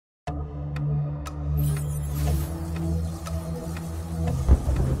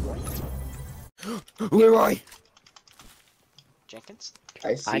Leroy! Jenkins?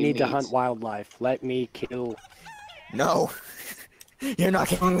 I need to hunt meat. wildlife. Let me kill No. You're not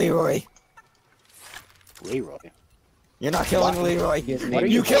killing Leroy. Leroy. You're not killing What? Leroy. What are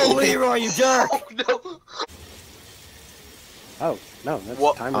You you killed doing? Leroy, you jerk! Oh no! Oh, no, that's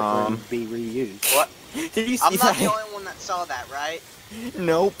What? timer for him to be reused. What? Did you see I'm not that? the only one that saw that, right?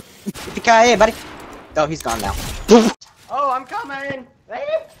 Nope. Hey, buddy. Oh, he's gone now. Oh, I'm coming!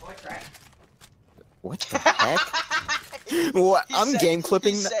 Oh, crap. What the heck? What? He I'm said- game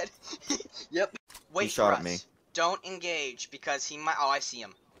clipping. He said, yep. Wait shot for at us. me. Don't engage because he might. Oh, I see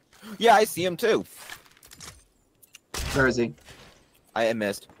him. Yeah, I see him too. Where is he? I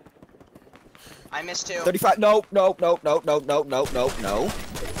missed. I missed too. 35. Nope, nope, nope, nope, nope, nope, nope, nope, no.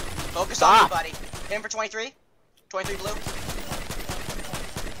 Focus Stop. on me, buddy. Hit him for 23. 23 blue.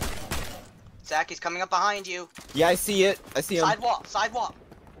 Zach, he's coming up behind you. Yeah, I see it. I see him. Sidewall. Sidewall.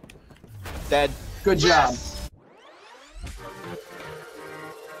 Dead. Good job. Yes!